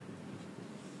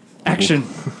Action.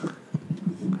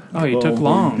 Oh, you took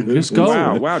long. Just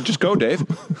go. Wow, just go, Dave.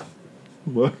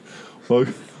 Welcome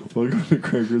to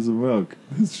Crackers and Milk.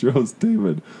 This show's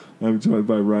David. I'm joined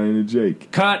by Ryan and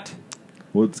Jake. Cut.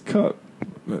 What's cut?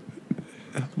 Look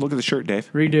at the shirt, Dave.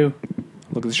 Redo.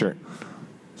 Look at the shirt.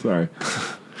 Sorry.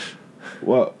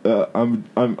 Well, I'm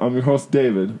your host,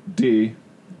 David D.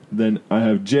 Then I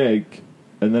have Jake,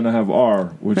 and then I have R,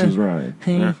 which is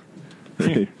Ryan.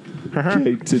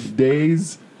 Okay,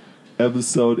 today's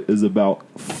episode is about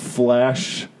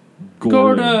Flash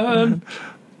Gordon.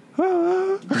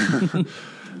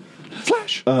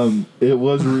 Flash. It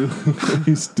was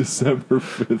released December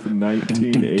 5th,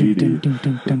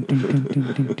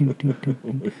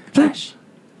 1980. Flash.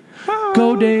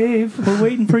 Go, Dave. We're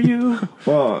waiting for you.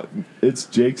 Well, it's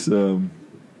Jake's time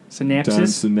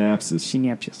Synapses.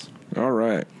 synapsis. All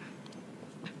right.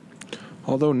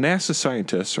 Although NASA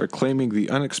scientists are claiming the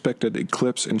unexpected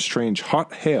eclipse and strange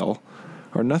hot hail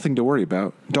are nothing to worry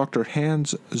about, Dr.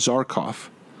 Hans Zarkov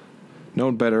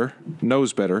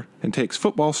knows better, and takes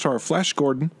football star Flash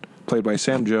Gordon, played by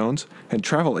Sam Jones, and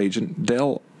travel agent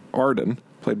Del Arden,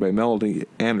 played by Melody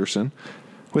Anderson,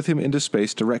 with him into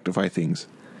space to rectify things.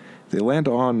 They land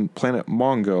on planet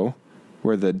Mongo,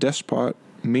 where the despot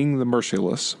Ming the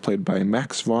Merciless, played by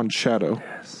Max von Shadow,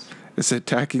 is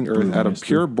attacking Earth out of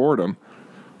pure boredom.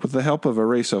 With the help of a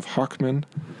race of Hawkmen,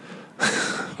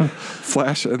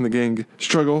 Flash and the gang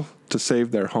struggle to save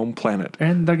their home planet.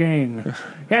 And the gang.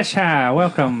 Yes, hi.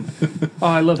 Welcome. Oh,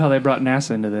 I love how they brought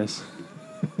NASA into this.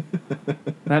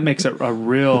 That makes it a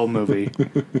real movie.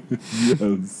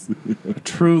 Yes. A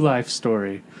true life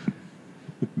story.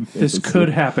 This could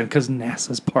happen because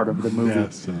NASA's part of the movie.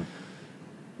 NASA.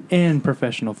 And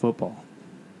professional football.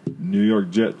 New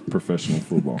York Jet professional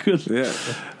football. Good. Yeah.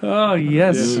 Oh,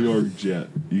 yes. New York Jet.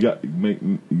 You got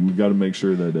to make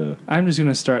sure that. I'm just going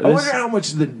to start I this. wonder how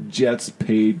much the Jets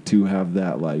paid to have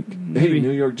that. Like, Maybe- hey,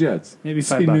 New York Jets. Maybe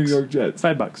Say $5. New York Jets.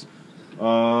 $5.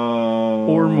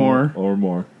 Or more. Or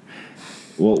more.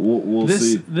 We'll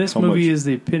see. This how movie much. is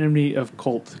the epitome of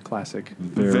cult classic.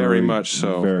 Very much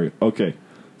so. Very okay.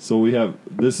 So we have.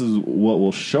 This is what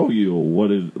will show you what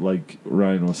is, like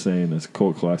Ryan was saying, is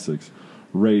cult classics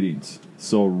ratings.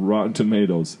 So Rotten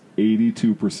Tomatoes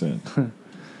 82%,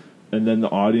 and then the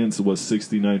audience was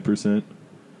 69%,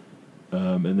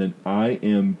 and then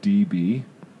IMDb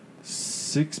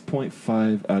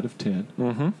 6.5 out of 10.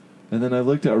 Mm-hmm. And then I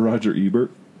looked at Roger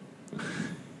Ebert.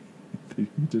 He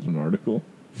did an article.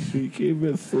 He gave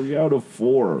it 3 out of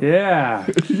 4. Yeah.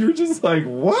 You're just like,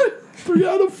 what? 3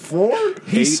 out of 4?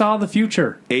 He saw the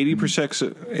future.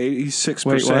 86%.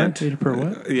 Wait, what?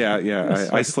 80% what? Yeah.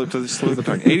 I slipped the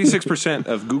tongue. 86%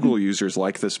 of Google users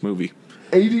like this movie.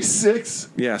 86?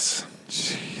 Yes.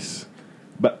 Jeez.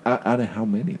 But out of how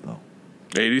many, though?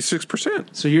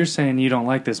 86%. So you're saying you don't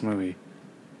like this movie?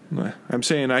 I'm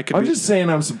saying I could. I'm just saying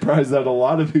I'm surprised that a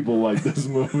lot of people like this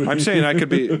movie. I'm saying I could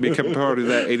become part of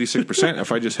that 86% if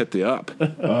I just hit the up.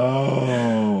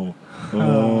 Oh,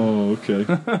 okay.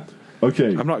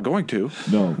 Okay. I'm not going to.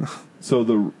 No. So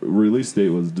the release date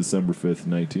was December 5th,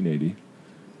 1980.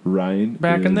 Ryan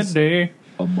Back in the is day.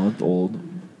 a month old,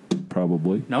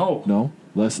 probably. No.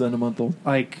 Less than a month old?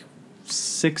 Like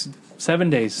 7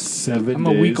 days. 7 days. I'm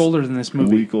a week older than this A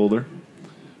movie. week older.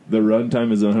 The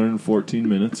runtime is 114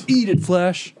 minutes. Eat it,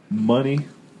 Flash. Money,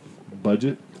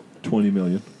 budget, $20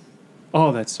 million.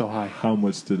 Oh, that's so high. How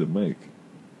much did it make?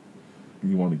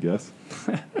 You want to guess?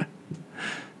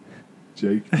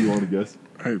 Jake, you want to guess?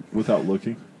 Without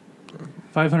looking?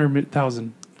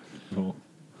 500,000. No.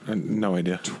 No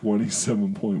idea.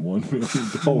 $27.1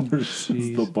 million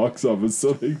is the box office.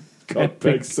 So they got Epic-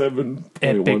 back 7.1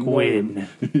 Epic million. win.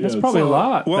 That's Yes. probably a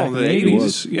lot. Well, back in in the the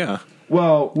 80s, yeah.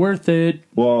 Well, Worth it.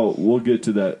 we'll get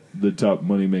to that. The top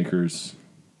money makers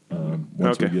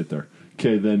once we Okay. get there.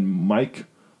 Okay, then Mike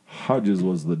Hodges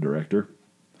was the director.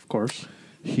 Of course.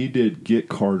 He did Get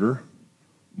Carter,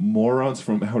 Morons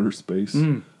from Outer Space.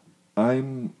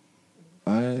 I'll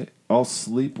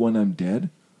Sleep When I'm Dead.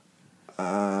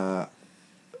 All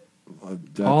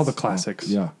the classics.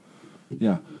 Yeah.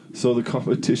 So the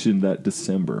competition that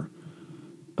December,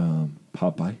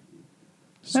 Popeye,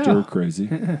 Stir Oh. Crazy,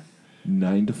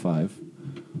 9 to 5,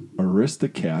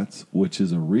 Aristocats, which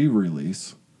is a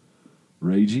re-release,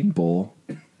 Raging Bull,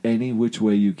 Any Which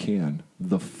Way You Can,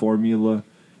 The Formula,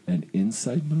 and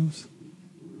Inside Moves.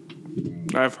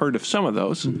 I've heard of some of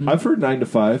those. I've heard 9 to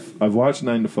 5. I've watched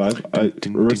 9 to 5.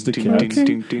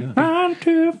 Aristocats. 9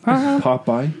 to 5.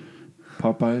 Popeye.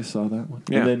 I saw that one.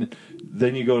 Yeah. And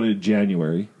then you go to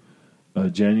January.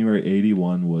 January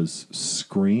 81 was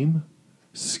Scream,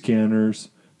 Scanners,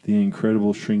 The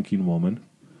Incredible Shrinking Woman,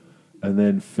 And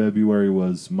then February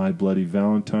was My Bloody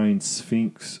Valentine,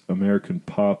 Sphinx, American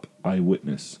Pop,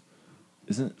 Eyewitness.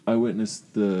 Isn't Eyewitness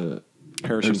the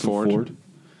Harrison Ford?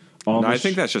 No, I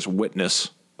think that's just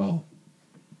Witness. Oh,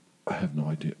 I have no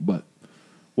idea. But,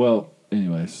 well,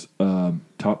 anyways,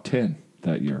 top 10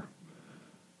 that year.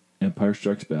 Empire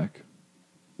Strikes Back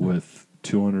with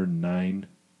 209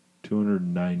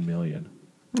 million.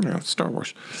 Yeah, Star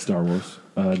Wars.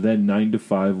 Then 9 to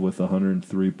 5 with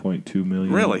 103.2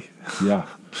 million. Really? Yeah.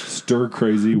 Stir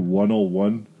Crazy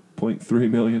 101.3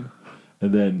 million.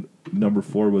 And then number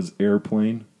 4 was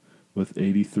Airplane with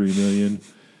 83 million.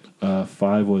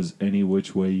 5 was Any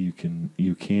Which Way You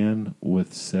Can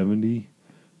with 70.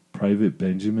 Private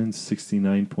Benjamin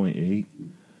 69.8.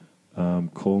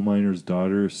 Coal Miner's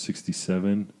Daughter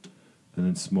 67. And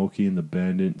then Smokey and the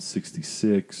Bandit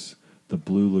 66. The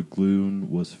Blue Lagoon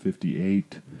was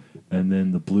 58. And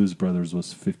then the Blues Brothers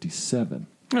was 57.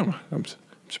 Oh, I'm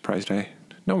surprised I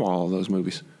know all of those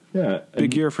movies. Yeah.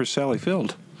 Big year for Sally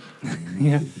Field.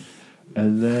 Yeah.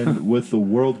 And then with the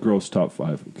world gross top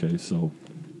 5, okay, so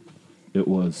it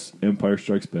was Empire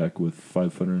Strikes Back with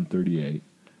 538.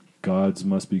 Gods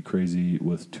Must Be Crazy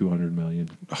with 200 million.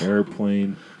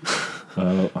 Airplane,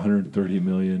 130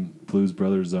 million. Blues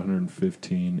Brothers,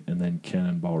 115. And then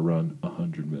Cannonball Run,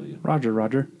 100 million.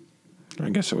 Roger. I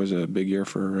guess it was a big year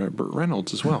for Burt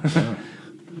Reynolds as well.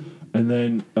 And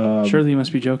then... Shirley, you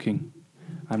must be joking.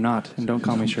 I'm not, and don't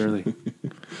call me Shirley.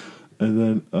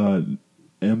 And then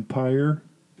Empire,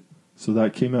 so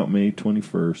that came out May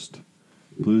 21st.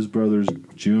 Blues Brothers,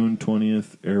 June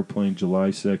 20th. Airplane, July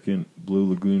 2nd. Blue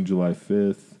Lagoon, July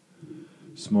 5th.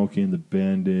 Smokey and the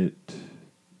Bandit.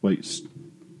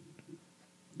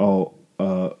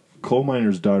 Coal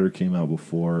Miner's Daughter came out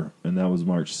before, and that was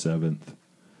March 7th.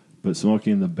 But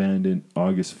Smokey and the Bandit,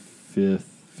 August 5th,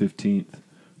 15th.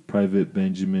 Private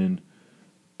Benjamin,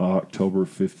 October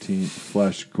 15th.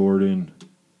 Flash Gordon.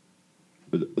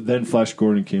 Then Flash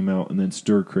Gordon came out, and then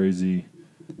Stir Crazy.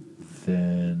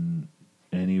 Then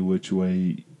Any Which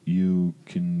Way You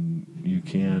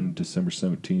Can, December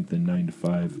 17th, and 9 to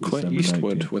 5, Clint December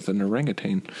Eastwood 19th. with an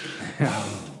orangutan.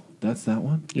 That's that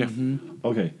one? Yeah. Mm-hmm.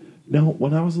 Okay. Now,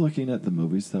 when I was looking at the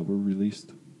movies that were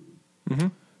released,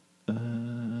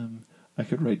 I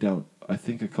could write down, I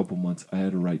think a couple months, I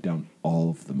had to write down all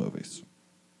of the movies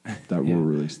that Yeah. were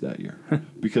released that year.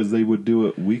 Because they would do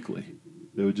it weekly.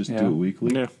 They would just do it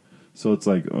weekly. Yeah. So it's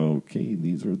like, okay,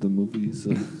 these are the movies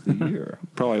of the year.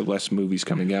 Probably less movies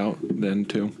coming out then,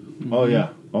 too. Mm-hmm.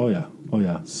 Oh,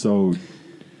 yeah. So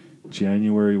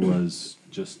January was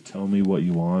Just Tell Me What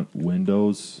You Want,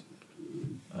 Windows,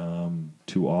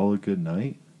 To All a Good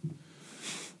Night.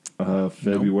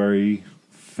 February,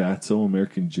 Fatso,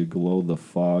 American Gigolo, The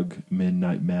Fog,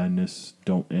 Midnight Madness,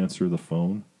 Don't Answer the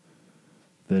Phone.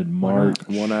 Then March,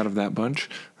 One out of that bunch.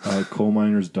 Coal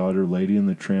Miner's Daughter, Lady and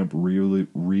the Tramp re-release,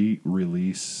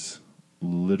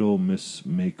 Little Miss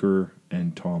Maker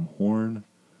and Tom Horn.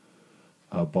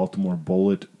 Baltimore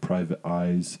Bullet, Private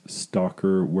Eyes,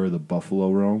 Stalker, Where the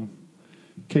Buffalo Roam.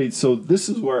 Okay, so this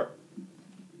is where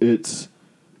it's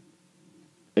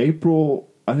April,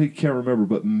 I can't remember,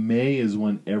 but May is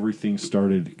when everything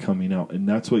started coming out, and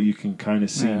that's what you can kind of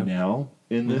see now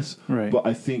in this. Right. But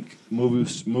I think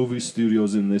movie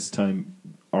studios in this time,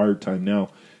 our time now,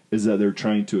 is that they're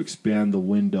trying to expand the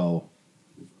window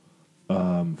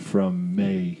from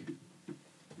May.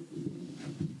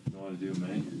 You want to do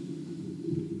May?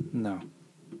 No.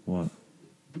 What?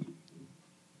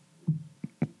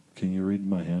 Can you read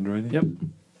my handwriting? Yep.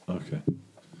 Okay.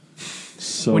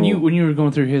 So When you were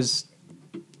going through his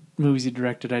movies he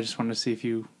directed, I just wanted to see if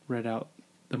you read out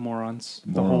the Morons,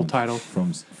 the whole title.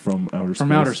 from outer space.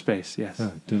 From Outer Space, yes.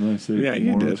 Yeah, didn't I say? Yeah,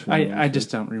 you Morons did. from Outer I Space?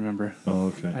 just don't remember. Oh,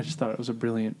 okay. I just thought it was a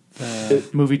brilliant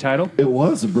movie title. It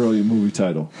was a brilliant movie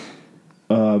title.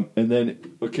 And then,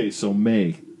 okay, so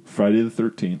May, Friday the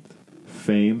 13th,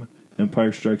 Fame,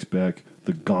 Empire Strikes Back,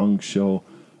 The Gong Show,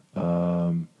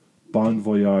 Bon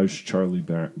Voyage, Charlie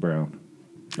Brown.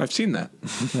 I've seen that.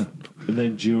 And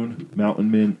then June, Mountain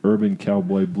Men, Urban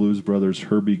Cowboy, Blues Brothers,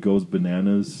 Herbie Goes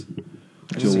Bananas.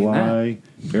 July,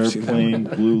 Airplane,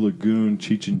 Blue Lagoon,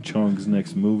 Cheech and Chong's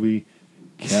next movie.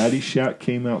 Caddyshack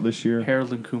came out this year.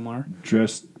 Harold and Kumar.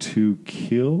 Dressed to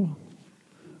Kill.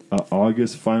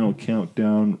 August, Final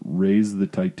Countdown, Raise the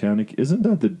Titanic. Isn't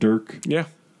that the Dirk? Yeah,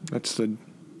 that's the...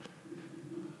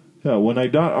 Yeah, when I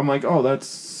got, I'm like, oh,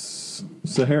 that's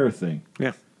Sahara thing.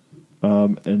 Yeah.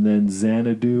 And then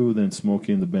Xanadu, then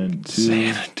Smokey and the Bandit 2.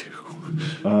 Xanadu.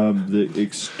 The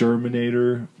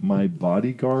Exterminator, My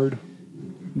Bodyguard.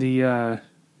 The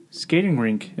skating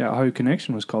rink at Ohio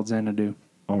Connection was called Xanadu.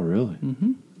 Oh, really?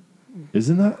 Mm-hmm.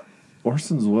 Isn't that?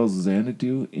 Orson Welles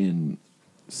Xanadu in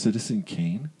Citizen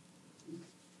Kane?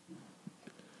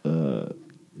 Never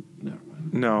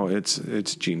mind. No, it's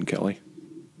Gene Kelly.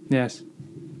 Yes,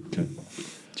 Okay.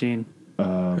 Gene.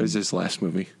 It was his last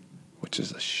movie, which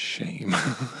is a shame.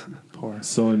 Poor.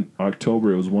 So in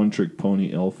October, it was One Trick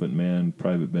Pony, Elephant Man,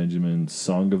 Private Benjamin,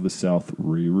 Song of the South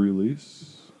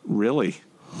re-release. Really?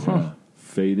 Yeah.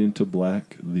 Fade into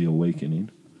Black, The Awakening.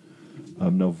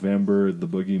 November, The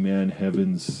Boogeyman,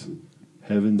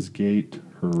 Heaven's Gate,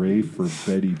 Hooray for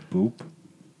Betty Boop.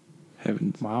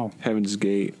 Wow. Heaven's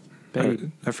Gate.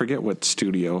 I forget what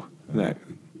studio that,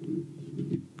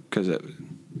 because it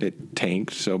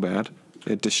tanked so bad.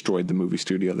 It destroyed the movie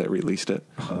studio that released it.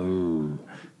 Oh.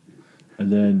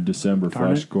 And then December,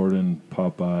 Darn Flash it. Gordon,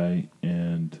 Popeye,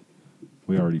 and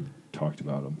we already talked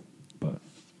about them. But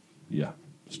yeah,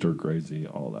 Stir Crazy,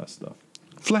 all that stuff.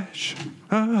 Flash.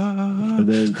 And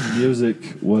then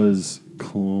music was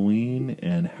Queen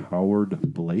and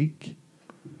Howard Blake.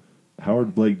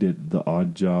 Howard Blake did The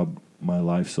Odd Job, My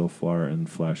Life So Far, and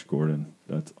Flash Gordon.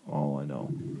 That's all I know.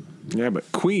 Yeah,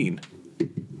 but Queen.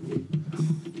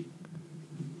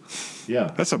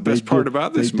 Yeah, That's the best part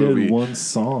about this they movie. did one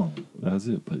song. That's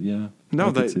it. But yeah, No,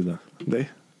 I could see that. they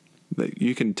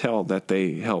you can tell that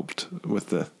they helped with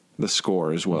the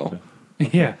score as well.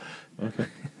 Yeah. Okay.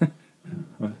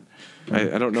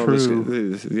 I don't know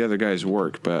the other guy's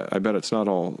work, but I bet it's not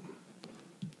all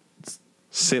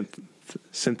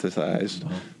synthesized.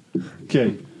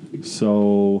 Okay,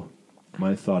 so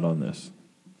my thought on this.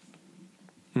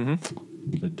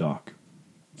 Mm-hmm. The doc.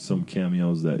 Some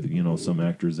cameos that, some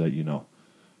actors that you know.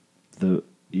 The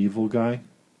evil guy,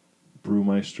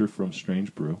 Brewmeister from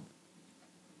Strange Brew.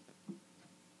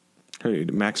 Hey,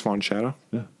 Max von Sydow.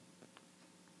 Yeah.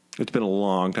 It's been a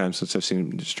long time since I've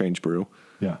seen Strange Brew.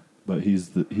 Yeah, but he's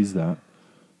that.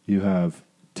 You have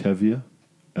Tevye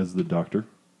as the doctor.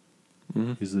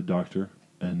 Mm-hmm. He's the doctor.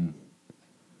 And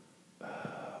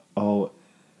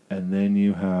and then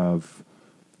you have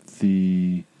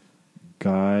the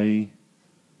guy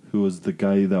who was the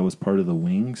guy that was part of the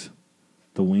Wings,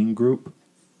 the Wing group.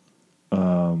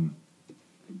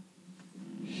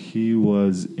 He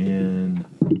was in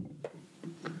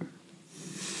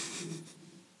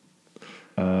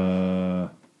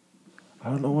I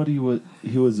don't know what he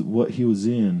was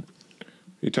in.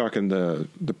 You're talking the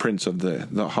prince of the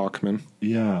Hawkmen.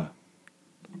 Yeah.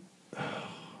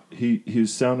 He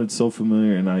sounded so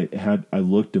familiar, and I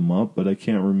looked him up, but I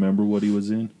can't remember what he was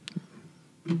in.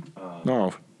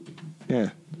 Oh, yeah.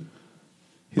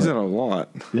 He's in a lot.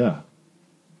 Yeah.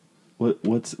 What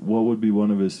would be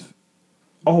one of his?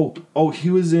 Oh, he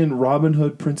was in Robin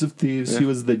Hood, Prince of Thieves. Yeah. He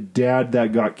was the dad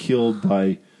that got killed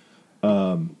by,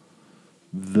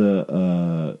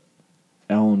 the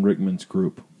Alan Rickman's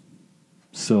group.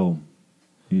 So,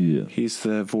 yeah. He's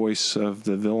the voice of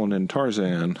the villain in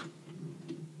Tarzan.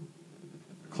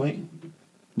 Clayton.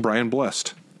 Brian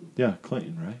Blessed. Yeah,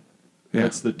 Clayton, right? Yeah.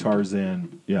 That's the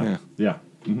Tarzan. Yeah. Yeah.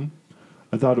 Mm-hmm.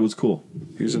 I thought it was cool.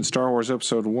 He was in Star Wars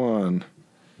Episode 1.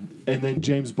 And then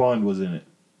James Bond was in it.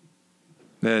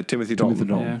 Timothy Dalton. Timothy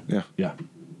Dalton. Yeah. Yeah.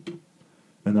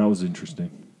 And that was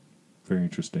interesting. Very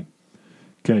interesting.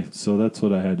 Okay, so that's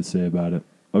what I had to say about it.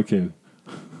 Okay.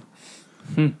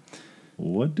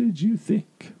 What did you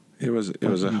think? It was a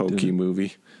you did hokey it.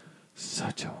 movie.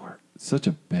 Such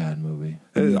a bad movie.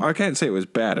 I can't say it was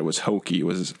bad. It was hokey. It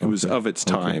was Okay. of its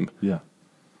Okay. time. Yeah.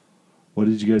 What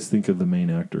did you guys think of the main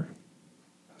actor?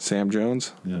 Sam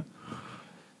Jones. Yeah.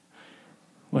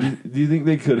 What? Do you think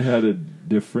they could have had a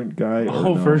different guy? Or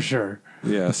Oh, no? for sure.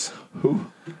 Yes. Who?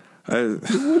 I,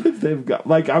 What if they've got?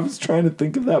 Like, I was trying to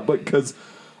think of that, but because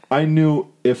I knew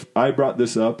if I brought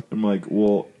this up, I'm like,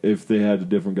 well, if they had a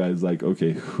different guy, it's like,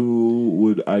 okay, who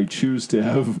would I choose to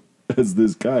have as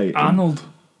this guy? And Arnold.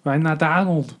 Why not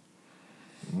Arnold?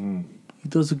 He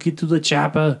doesn't get to the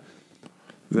chopper.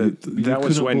 You that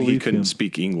was couldn't when he believe couldn't him.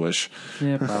 speak English.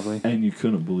 Yeah, probably. And you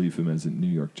couldn't believe him as a New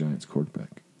York Giants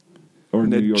quarterback. Or The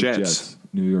New York Jets. Jets.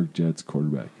 New York Jets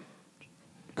quarterback.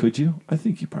 Could you? I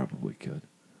think you probably could.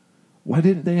 Why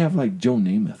didn't they have, like, Joe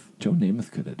Namath? Joe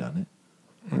Namath could have done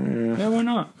Yeah, why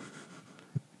not?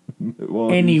 it.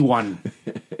 Well, Anyone.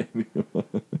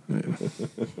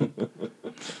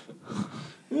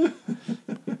 I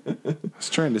was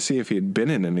trying to see if he had been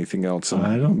in anything else. And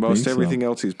I don't most think so. everything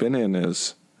else he's been in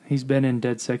is He's been in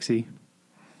Dead Sexy.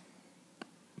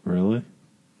 Really?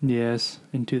 Yes,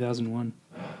 in 2001.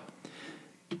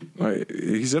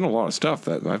 he's in a lot of stuff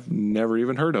that I've never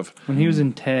even heard of. When he was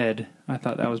in Ted, I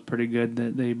thought that was pretty good.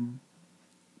 That they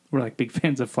were like big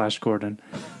fans of Flash Gordon.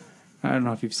 I don't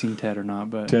know if you've seen Ted or not,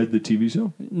 but Ted, the TV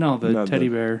show? no, the No, teddy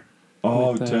the- bear.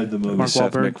 Oh, With, Ted the movie. Mark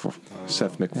Seth, Wahlberg.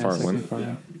 Seth Yeah, MacFarlane. Seth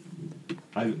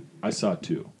MacFarlane. I saw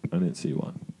 2. I didn't see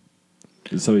 1.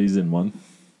 So he's in 1?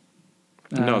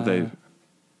 No,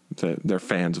 they're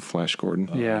fans of Flash Gordon.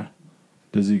 Yeah.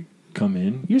 Does he come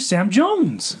in? You're Sam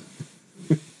Jones.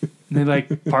 And they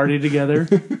like party together.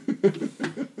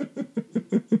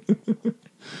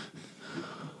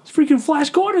 It's freaking Flash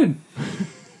Gordon.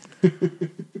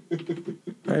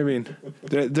 I mean,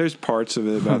 there's parts of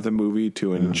it about the movie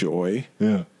to enjoy,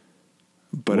 Yeah.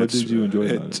 but What did you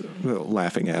enjoy about it?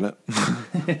 Laughing at it.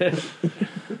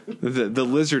 the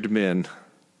lizard men.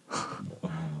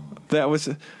 That was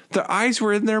the eyes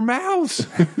were in their mouths.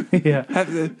 Yeah.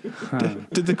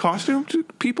 Did the costume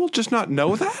people just not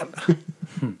know that?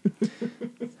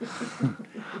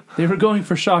 They were going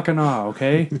for shock and awe,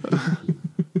 okay?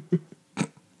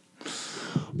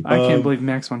 I can't believe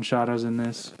Max von Sydow's in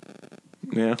this.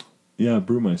 Yeah. Yeah,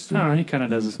 Brewmeister. I don't know, he kind of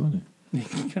does It's funny.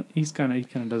 he kind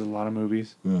of does a lot of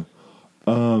movies. Yeah.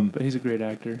 But he's a great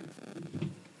actor.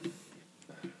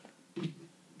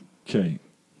 Okay.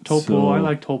 Topol, I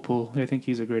like Topol. I think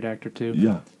he's a great actor too.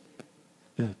 Yeah.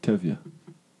 Yeah, Tevye.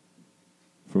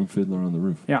 From Fiddler on the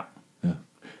Roof. Yeah. Yeah.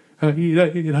 Like,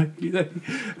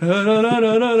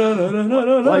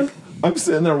 Like, I'm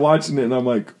sitting there watching it and I'm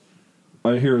like,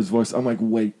 I hear his voice. I'm like,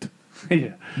 wait.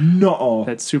 yeah, No.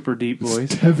 that super deep voice.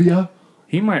 Tevye?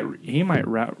 He might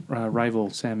rival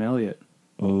Sam Elliott.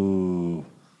 Oh.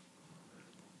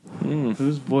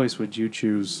 Whose voice would you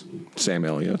choose? Sam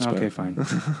Elliott. Okay, fine.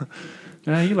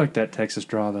 You like that Texas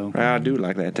draw though. I do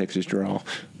like that Texas drawl.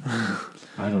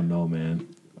 I don't know, man.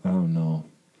 I don't know.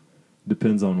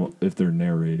 Depends on if they're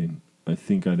narrating. I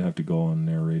think I'd have to go on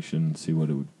narration and see what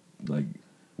it would like,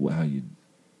 how you'd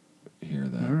hear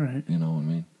that. All right. You know what I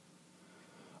mean?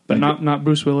 But Like, not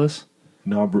Bruce Willis.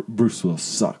 No, Bruce Willis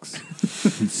sucks.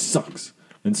 He sucks,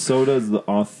 and so does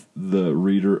the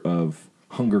reader of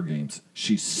Hunger Games.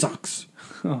 She sucks.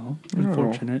 Oh,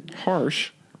 unfortunate. Harsh.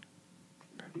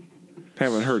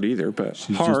 Haven't heard either, but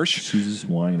She's harsh. She's just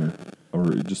whiner, or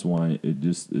just whine. It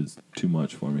just is too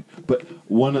much for me. But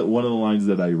one of the lines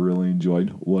that I really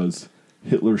enjoyed was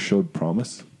Hitler showed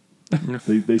promise.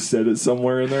 they said it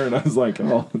somewhere in there, and I was like,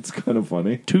 oh, it's kind of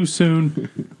funny. Too soon.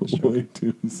 Way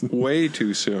too soon. Way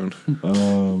too soon.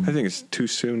 I think it's too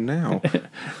soon now.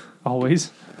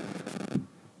 Always.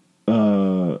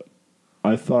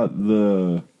 I thought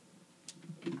the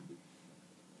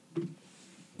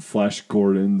Flash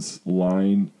Gordon's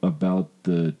line about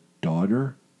the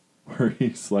daughter, where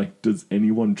he's like, does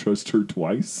anyone trust her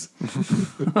twice?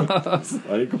 It's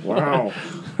like, wow.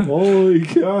 Holy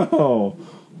cow.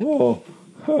 Oh,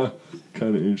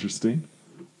 kind of interesting.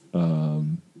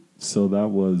 So that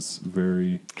was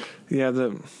very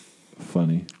Yeah,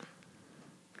 funny.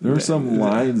 There were some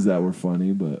lines that were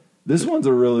funny, but this one's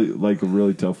a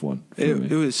really tough one for it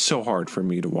me. was so hard for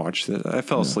me to watch that. I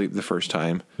fell asleep the first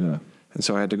time, Yeah. and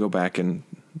so I had to go back and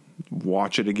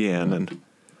watch it again. And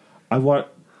I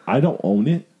don't own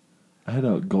it. I had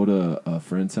to go to a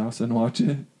friend's house and watch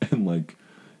it, and like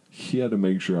he had to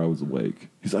make sure I was awake.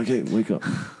 He's like, "Hey, wake up!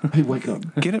 Hey, wake up!"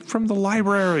 get it from the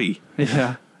library.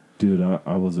 Yeah. Dude,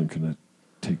 I wasn't gonna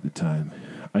take the time.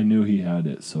 I knew he had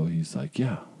it, so he's like,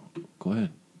 "Yeah, go ahead,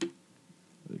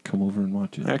 come over and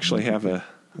watch it." I actually have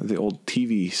the old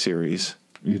TV series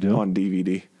You do? on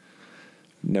DVD.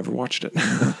 Never watched it.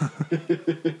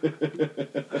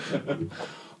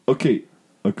 Okay,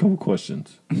 a couple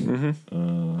questions.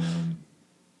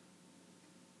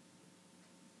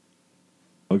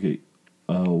 Okay,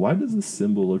 why does the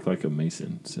symbol look like a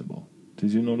Mason symbol?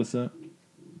 Did you notice that?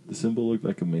 The symbol looked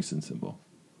like a Mason symbol.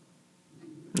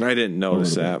 I didn't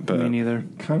notice that, but Me neither.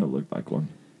 Kind of looked like one.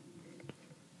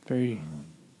 Very.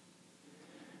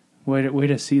 Way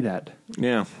to see that.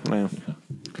 yeah. I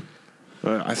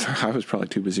was probably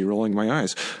too busy rolling my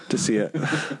eyes to see it.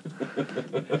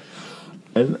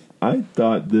 And I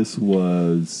thought this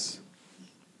was,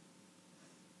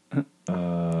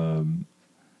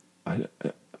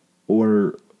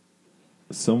 or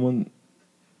someone.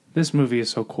 This movie is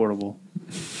so quotable.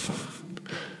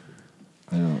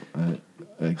 I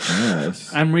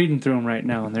guess. I'm reading through them right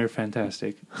now, and they're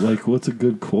fantastic. Like, what's a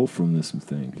good quote from this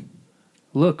thing?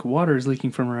 Look, water is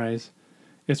leaking from her eyes.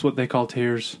 It's what they call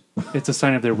tears. It's a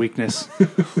sign of their weakness.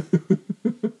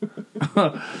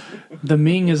 The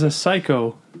Ming is a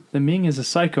psycho. The Ming is a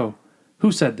psycho.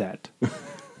 Who said that?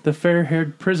 The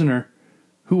fair-haired prisoner.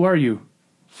 Who are you?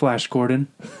 Flash Gordon,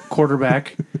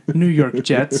 quarterback, New York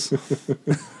Jets.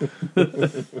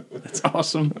 That's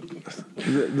awesome.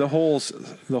 The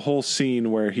whole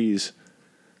scene where he's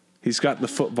He's got the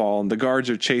football, and the guards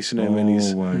are chasing him,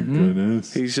 and my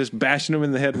goodness. he's just bashing him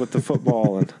in the head with the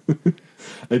football, and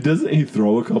And doesn't he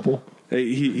throw a couple?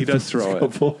 he does throw it.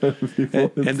 Couple of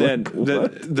people. And It's then like,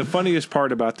 what? the funniest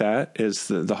part about that is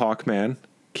the Hawkman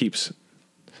keeps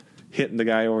hitting the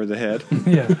guy over the head.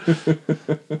 Yeah.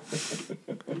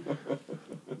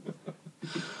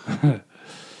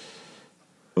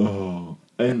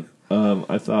 And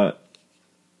I thought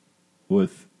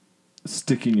with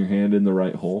sticking your hand in the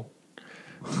right hole.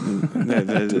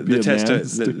 The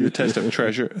test of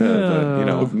treasure,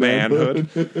 manhood.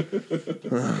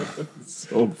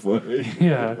 So funny.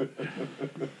 Yeah.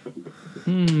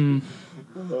 And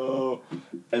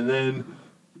then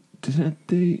didn't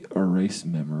they erase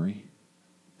memory?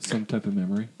 Some type of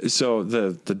memory? So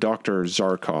the Dr.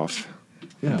 Zarkov,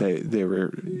 Yeah. they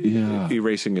were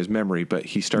erasing his memory, but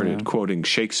he started quoting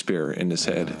Shakespeare in his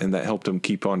head, and that helped him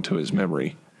keep on to his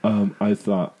memory. I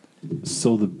thought,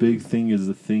 so the big thing is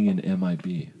the thing in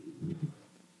MIB.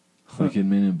 Like in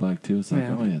Men in Black 2, it's like,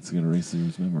 Yeah. oh yeah, it's going to erase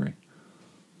his memory.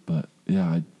 But yeah,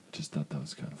 I just thought that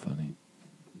was kind of funny.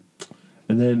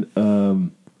 And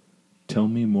then, tell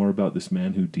me more about this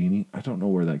man Houdini. I don't know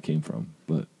where that came from,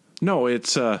 but No,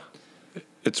 it's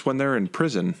when they're in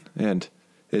prison, and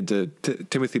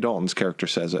Timothy Dalton's character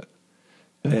says it.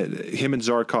 Him and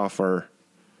Zarkov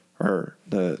are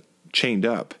chained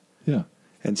up, yeah.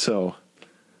 And so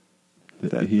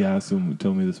He asked him,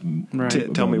 tell me this.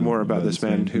 Right. tell me more about this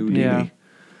man Houdini.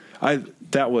 Yeah.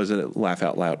 That was a laugh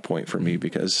out loud point for me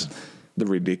because the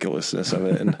ridiculousness of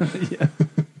it. And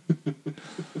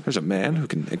there's a man who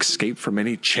can escape from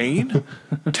any chain.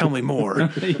 Tell me more.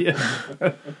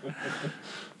 Yeah.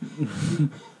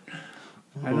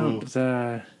 I don't.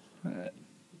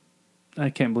 I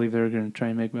can't believe they're going to try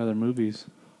and make other movies.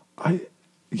 Like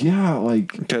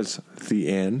Because the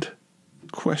end?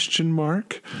 Question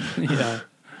mark. Yeah.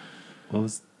 what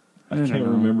was? I don't can't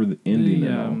know. remember the ending.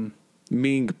 now.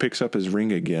 Ming picks up his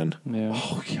ring again. Yeah.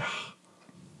 Oh yeah.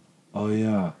 Oh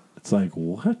yeah. It's like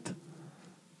what?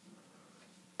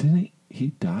 Didn't he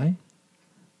die?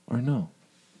 Or no?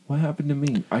 What happened to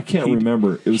me? I can't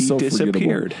remember. It was He so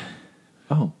disappeared. forgettable.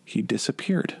 Oh, He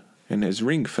disappeared, and his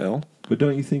ring fell. but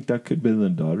don't you think that could have been the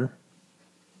daughter?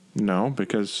 No,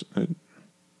 because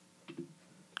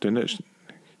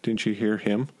didn't you hear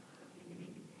him?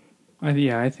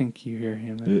 I think you hear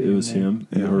him. It was him.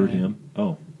 You heard him.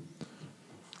 Oh,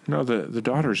 No, the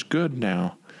daughter's good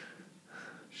now.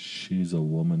 she's a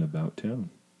woman about town.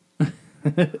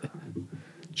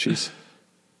 She's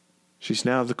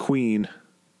now the queen.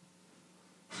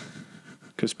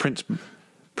 Because Prince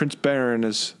Baron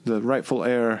is the rightful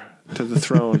heir to the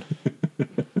throne.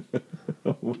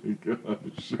 Oh my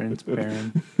gosh. Prince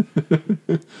Baron.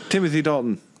 Timothy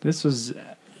Dalton. This was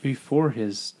before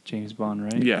his James Bond,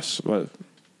 right? Yes, well,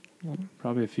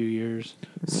 Probably a few years.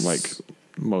 like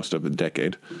most of a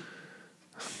decade.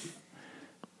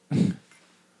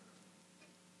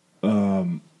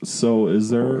 So is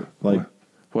there like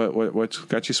What's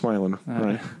got you smiling,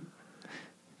 right?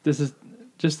 This is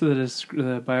just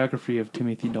the biography of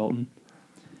Timothy Dalton.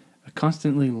 A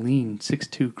constantly lean,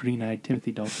 6'2", green-eyed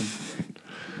Timothy Dalton.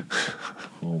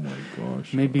 oh my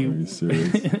gosh. Maybe- Are you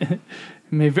serious?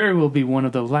 May very well be one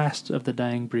of the last of the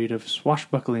dying breed of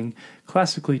swashbuckling,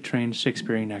 classically trained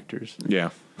Shakespearean actors. Yeah.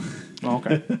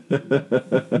 Okay.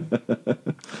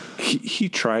 He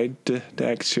tried to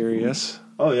act serious.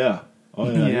 Oh yeah.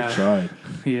 Yeah. He tried.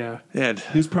 Yeah. And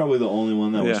He's probably the only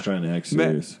one that was Yeah. trying to act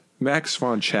serious. Max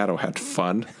von Shadow had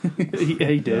fun.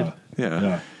 He did.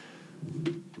 Yeah.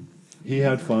 He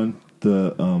had fun.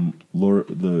 The Lord,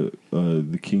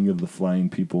 the king of the flying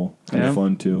people had Yeah.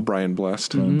 fun too. Brian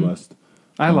Blessed. Brian Blessed.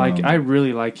 I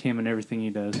really like him and everything he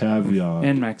does. Tavia.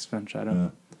 And Max von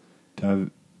Sydow.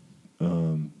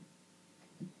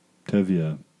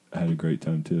 Tevye had a great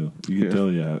time too. You could tell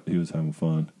he was having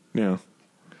fun. Yeah.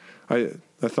 I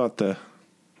thought the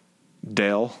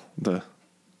Dale, the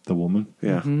woman.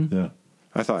 yeah. Yeah.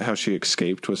 I thought how she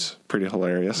escaped was pretty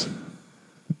hilarious.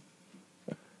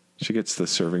 She gets the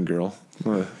serving girl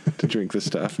to drink the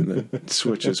stuff and then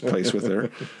switches place with her.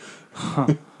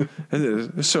 And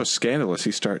it's so scandalous.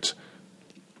 He starts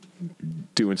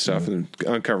doing stuff and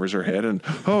then uncovers her head and,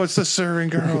 oh, it's the serving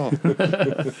girl.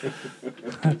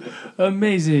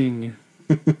 Amazing.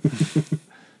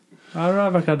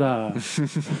 Aravakada.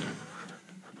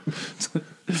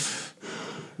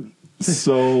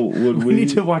 So would We need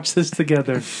to watch this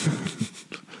together.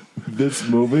 this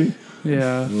movie?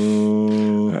 Yeah.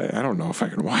 I don't know if I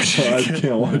can watch I it.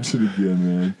 can't watch it again,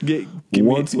 man. Give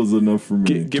Once was enough for me.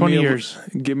 give 20 me years.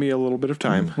 Give me a little bit of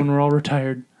time. When we're all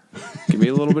retired. Give me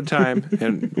a little bit of time,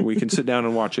 and we can sit down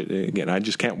and watch it again. I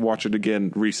just can't watch it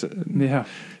again Yeah.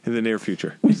 in the near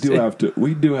future. We do have to It's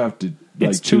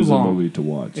like too choose long. a movie to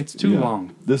watch. It's too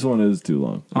long. This one is too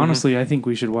long. Honestly, I think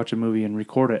we should watch a movie and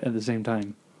record it at the same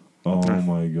time. Oh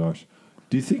my gosh.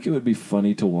 Do you think it would be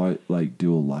funny to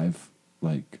do a live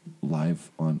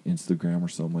on Instagram or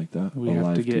something like that? We a have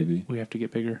live to get TV? we have to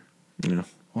get bigger. Yeah.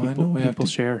 Well, I know we have People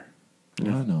to. share.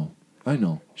 I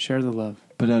know. Share the love.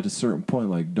 But at a certain point,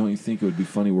 like, don't you think it would be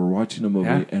funny? We're watching a movie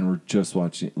Yeah. and we're just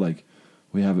watching, like,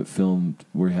 we have it filmed,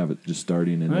 we have it just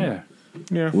starting, and Oh, then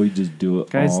yeah. Yeah. we just do it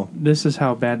Guys, all. this is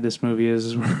how bad this movie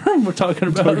is. We're talking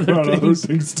about other About other things.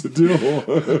 things to do.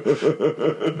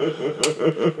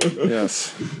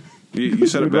 Yes. You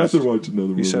said it We'd best. rather watch another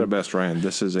movie. You said it best, Ryan.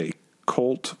 This is a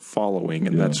cult following,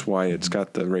 and Yeah. that's why it's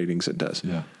got the ratings it does.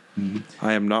 Yeah.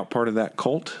 I am not part of that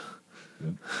cult.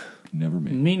 Yep. Never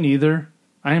made. Me neither.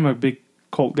 I am a big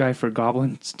cult guy for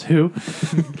goblins, too.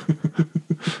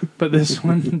 But this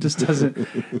one just doesn't...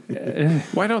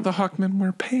 Why don't the Hawkmen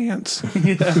wear pants?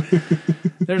 yeah.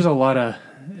 There's a lot of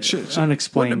Wouldn't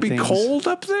unexplained it be things. cold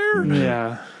up there?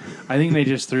 Yeah. I think they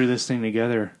just threw this thing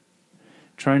together.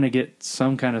 Trying to get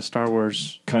some kind of Star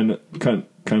Wars... Kind of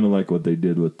like what they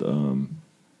did with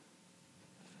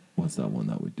what's that one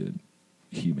that we did?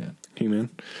 He-Man. He-Man.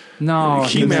 No.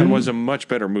 He-Man was a much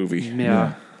better movie.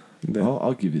 Yeah. than-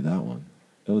 I'll give you that one.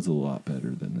 It was a lot better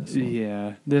than this one.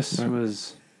 Yeah. This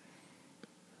was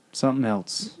something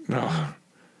else. Oh.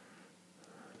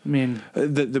 I mean...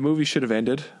 The movie should have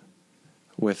ended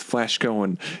with Flash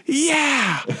going,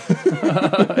 yeah!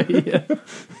 yeah.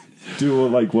 Do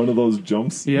like one of those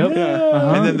jumps. Yep. Yeah.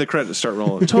 Uh-huh. And then the credits start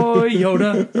rolling.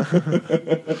 Toyota.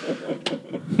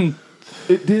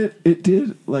 It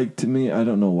did like, to me, I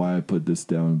don't know why I put this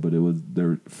down, but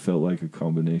there felt like a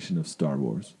combination of Star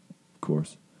Wars, of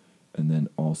course, and then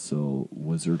also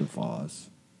Wizard of Oz.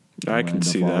 I can Land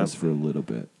see of that. Oz for a little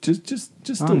bit. Just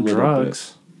a On little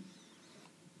drugs.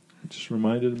 bit. Just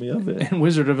reminded me of it. And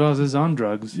Wizard of Oz is on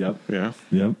drugs. Yep. Yeah.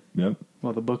 Yep.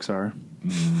 Well, the books are.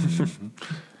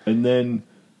 And then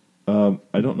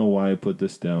I don't know why I put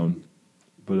this down,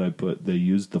 but they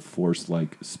used the Force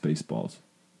like Spaceballs.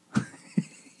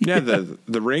 Yeah,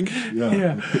 the ring.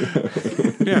 Yeah.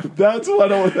 Yeah. That's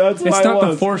what it was. That's It's why not it the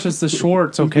was. Force, it's the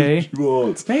Schwartz, okay?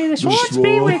 Schwartz. May the Schwartz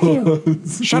be with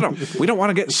you. Shut up. We don't want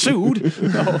to get sued.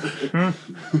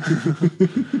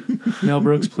 Mel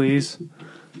Brooks, please.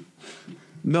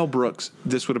 Mel Brooks.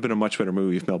 This would have been a much better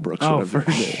movie if Mel Brooks Oh, would have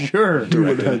for sure. We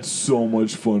would have had so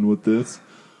much fun with this.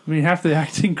 I mean, half the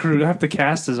acting crew, half the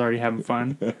cast is already having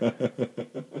fun.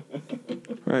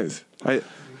 Right.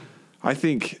 I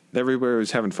think everybody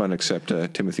was having fun except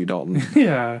Timothy Dalton.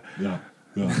 Yeah. Yeah.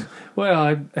 Well,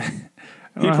 I don't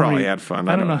He know how probably many- had fun.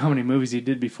 I don't know how many movies he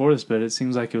did before this, but it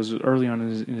seems like it was early on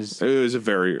in his It was a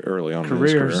very early on in his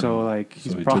career. career. So, like,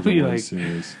 he's So he took probably it way like,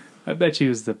 serious. I bet he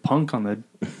was the punk on the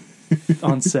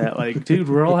on set. Like, dude,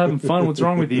 we're all having fun. What's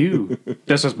wrong with you?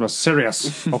 This is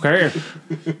serious, okay?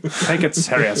 Take it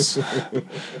serious.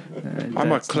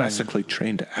 I'm a classically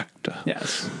trained actor.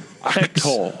 Yes.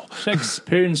 Actor.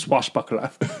 Shakespearean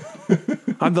swashbuckler.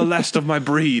 I'm the last of my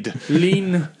breed.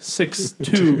 Lean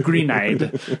 6'2",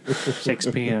 green-eyed.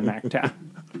 Shakespearean actor.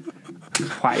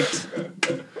 White.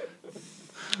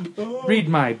 Read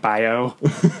my bio.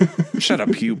 Shut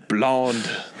up, you blonde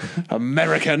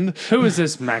American. Who is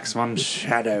this Max von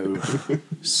Shadow?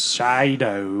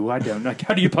 Shido. I don't know.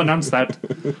 How do you pronounce that?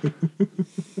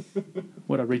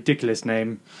 What a ridiculous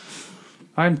name.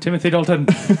 I'm Timothy Dalton.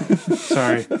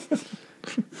 Sorry.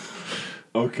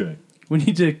 Okay. We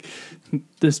need to...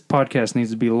 This podcast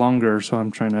needs to be longer, so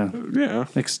I'm trying to Yeah.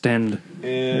 extend.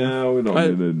 Yeah, we don't I-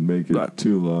 need to make it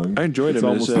too long. I enjoyed It's him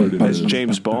almost as 30 minutes.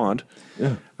 James Bond.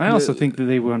 Yeah. I also think that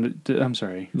they wanted to... I'm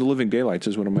sorry. The Living Daylights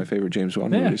is one of my favorite James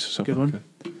Bond Yeah, movies. So. good one.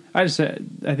 I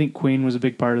think Queen was a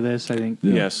big part of this. I think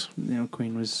Yeah. Yes.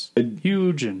 Queen was And-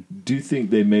 huge, and Do you think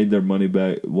they made their money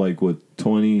back, like with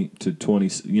 20 to 20?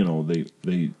 You know,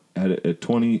 they had it at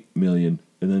 20 million,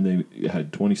 and then they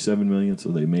had 27 million, so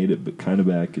they made it, but kind of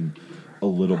back in a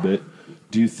little bit.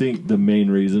 Do you think the main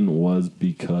reason was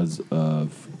because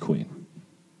of Queen?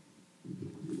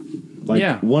 Like,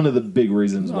 Yeah. one of the big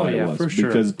reasons Oh, why yeah, it was for sure.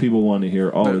 because people want to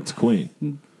hear, "Oh, But- it's Queen."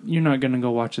 you're not going to go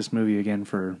watch this movie again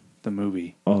for the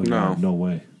movie. Oh, No. no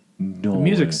way, no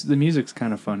The music's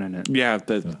kind of fun in it. Yeah,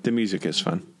 the music is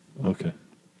fun. way. Okay.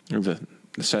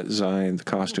 The set design, the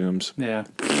costumes. Yeah,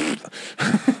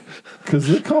 Because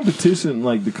the competition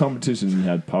you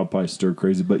had Popeye Stir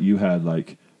Crazy, but you had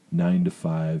like 9 to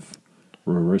 5,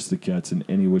 Aristocats, and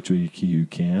Any Which Way You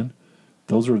Can.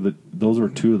 Those were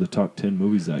two of the top 10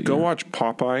 movies that year. Go watch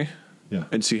Popeye Yeah.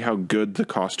 and see how good the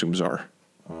costumes are.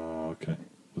 Oh, okay.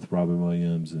 With Robin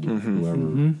Williams and Mm-hmm.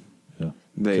 whoever. Yeah.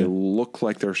 They Okay. look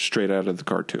like they're straight out of the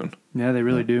cartoon. Yeah, they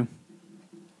really do.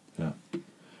 Yeah.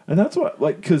 And that's what,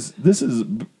 like, because this is,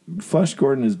 Flash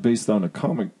Gordon is based on a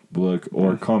comic book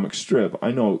or comic strip.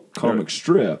 I know comic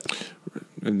strip.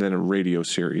 And then a radio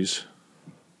series.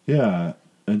 Yeah.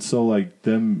 And so, like,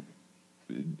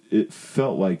 it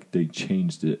felt like they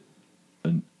changed it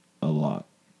a lot.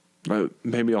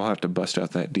 Maybe I'll have to bust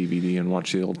out that DVD and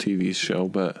watch the old TV show,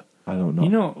 but I don't know. You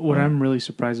know what I'm really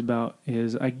surprised about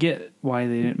is I get why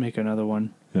they didn't make another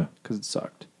one Yeah. because it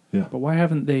sucked. Yeah. But why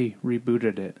haven't they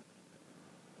rebooted it?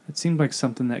 It seemed like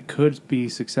something that could be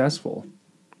successful.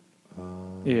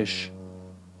 Ish.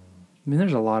 I mean,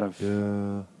 there's a lot of...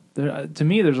 Yeah. to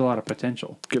me, there's a lot of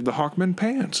potential. give the Hawkman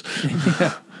pants.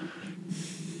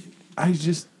 I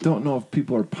just don't know if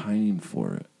people are pining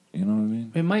for it. You know what I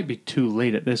mean? It might be too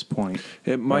late at this point.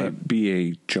 It might be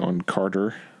a John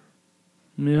Carter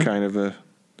Yeah. kind of a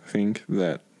thing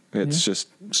that it's just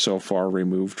so far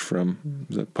removed from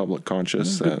the public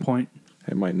conscious Good that point.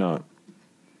 it might not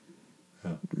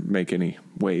make any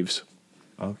waves.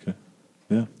 Okay.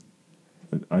 Yeah.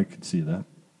 I could see that.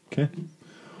 Okay.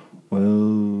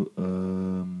 Well,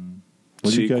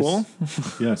 what do you Sequel?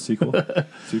 guys? Yeah, sequel.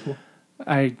 Sequel.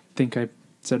 I think I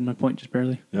said my point just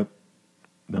barely. Yep.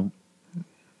 No.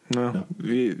 No,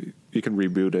 you can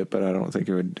reboot it, but I don't think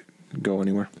it would go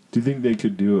anywhere. Do you think they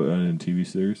could do it in a TV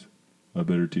series? A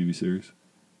better TV series?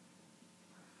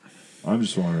 I'm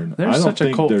just wondering. I There's don't such a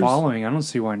think cult there's- following. I don't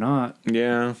see why not.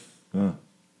 Yeah,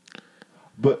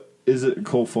 But is it a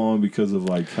cult following because of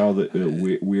like how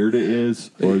weird it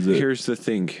is, or is it? here's the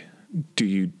thing: do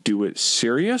you do it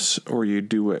serious or you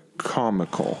do it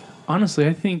comical? Honestly,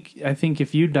 I think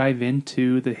if you dive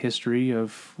into the history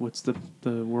of what's the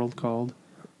world called,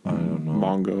 I don't know.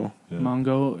 Mongo. Yeah.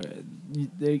 Mongo,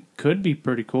 they could be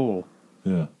pretty cool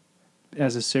Yeah.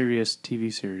 as a serious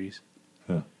TV series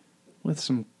Yeah. with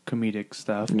some comedic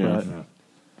stuff. Yeah. But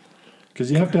Because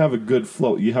you have to have a good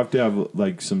flow. You have to have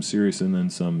like some serious and then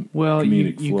some well,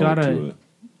 comedic you flow gotta to it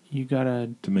you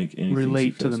gotta to make anything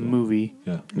relate to the successful. movie.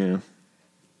 Yeah. Yeah,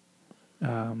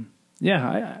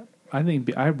 Yeah, I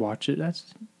think I'd watch it.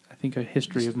 That's I think a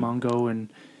history of Mongo and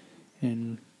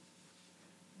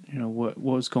you know what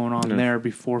was going on Yeah. there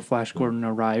before Flash Gordon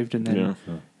arrived, and then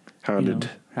yeah. How you did know,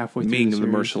 halfway through Ming the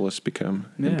series. Merciless become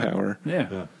in power? Yeah,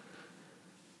 Yeah.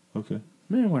 Okay.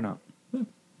 yeah, why not?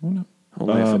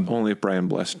 Only if Brian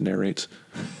Blessed narrates.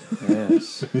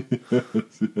 Yes.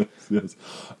 Yes.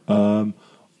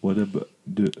 What about?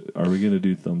 Are we gonna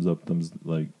do thumbs up? Thumbs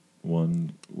like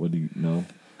one? What do you know?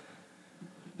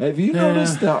 Have you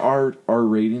noticed that our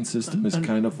rating system is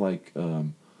kind of like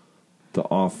The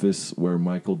Office, where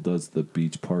Michael does the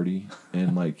beach party,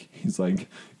 and like he's like,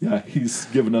 yeah, he's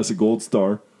giving us a gold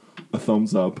star, a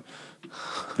thumbs up,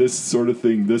 this sort of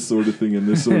thing, and this sort of thing.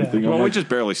 I'm Well, we like, just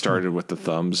barely started with the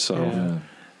thumbs, so Yeah.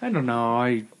 I don't know.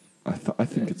 I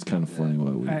think it's kind of funny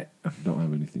why we I- don't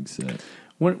have anything set.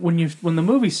 when the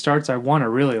movie starts, I want to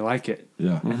really like it,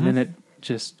 Yeah. and then it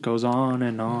just goes on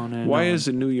and on and why on. is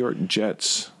the New York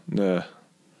Jets, the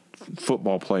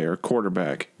football player,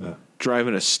 quarterback,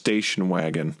 driving a station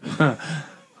wagon?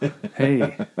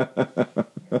 Hey,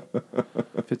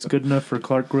 if it's good enough for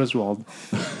Clark Griswold,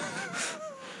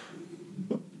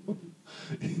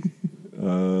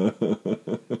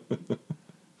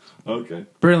 Okay.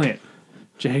 brilliant,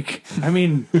 Jake. I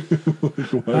mean,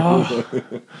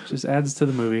 just adds to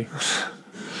the movie.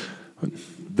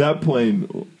 That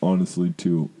plane, honestly,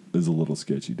 too, is a little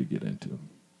sketchy to get into.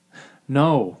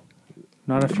 No,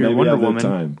 not if you're Maybe Wonder at the Woman.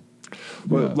 time.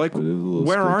 Well, Yeah, like, but it was a little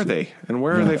where are sketchy. they, and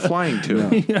where are they flying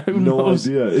to? Yeah, who No knows?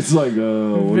 idea. It's like, what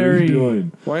are Very- you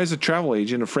doing? Why is a travel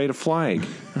agent afraid of flying?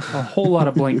 A whole lot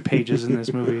of blank pages in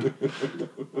this movie.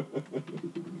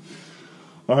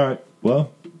 All right.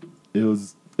 Well, it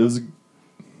was a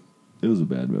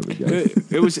bad movie,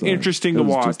 guys. It was Sorry. interesting It to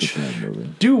was watch. just a bad movie.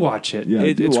 Do watch it.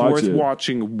 Yeah, do It's watch worth it.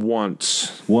 watching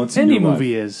once. Once in Any your life.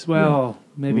 movie is. Well,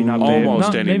 maybe not.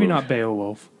 Almost any maybe movie. not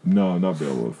Beowulf. No, not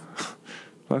Beowulf.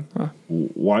 Huh?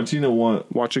 Watching it one.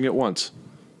 Watching it once.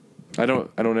 I don't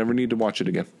ever need to watch it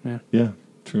again. Yeah. Yeah,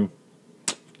 true.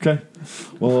 Okay.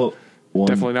 Well, one,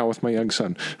 Definitely not with my young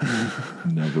son.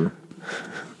 never.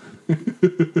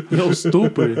 You're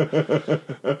stupid.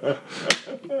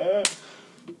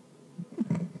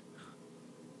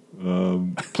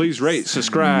 Please rate,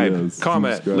 subscribe, Yes,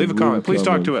 comment, subscribe, leave a comment. Please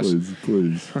talk to us.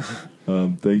 Please.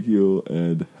 Thank you,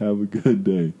 and have a good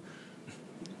day.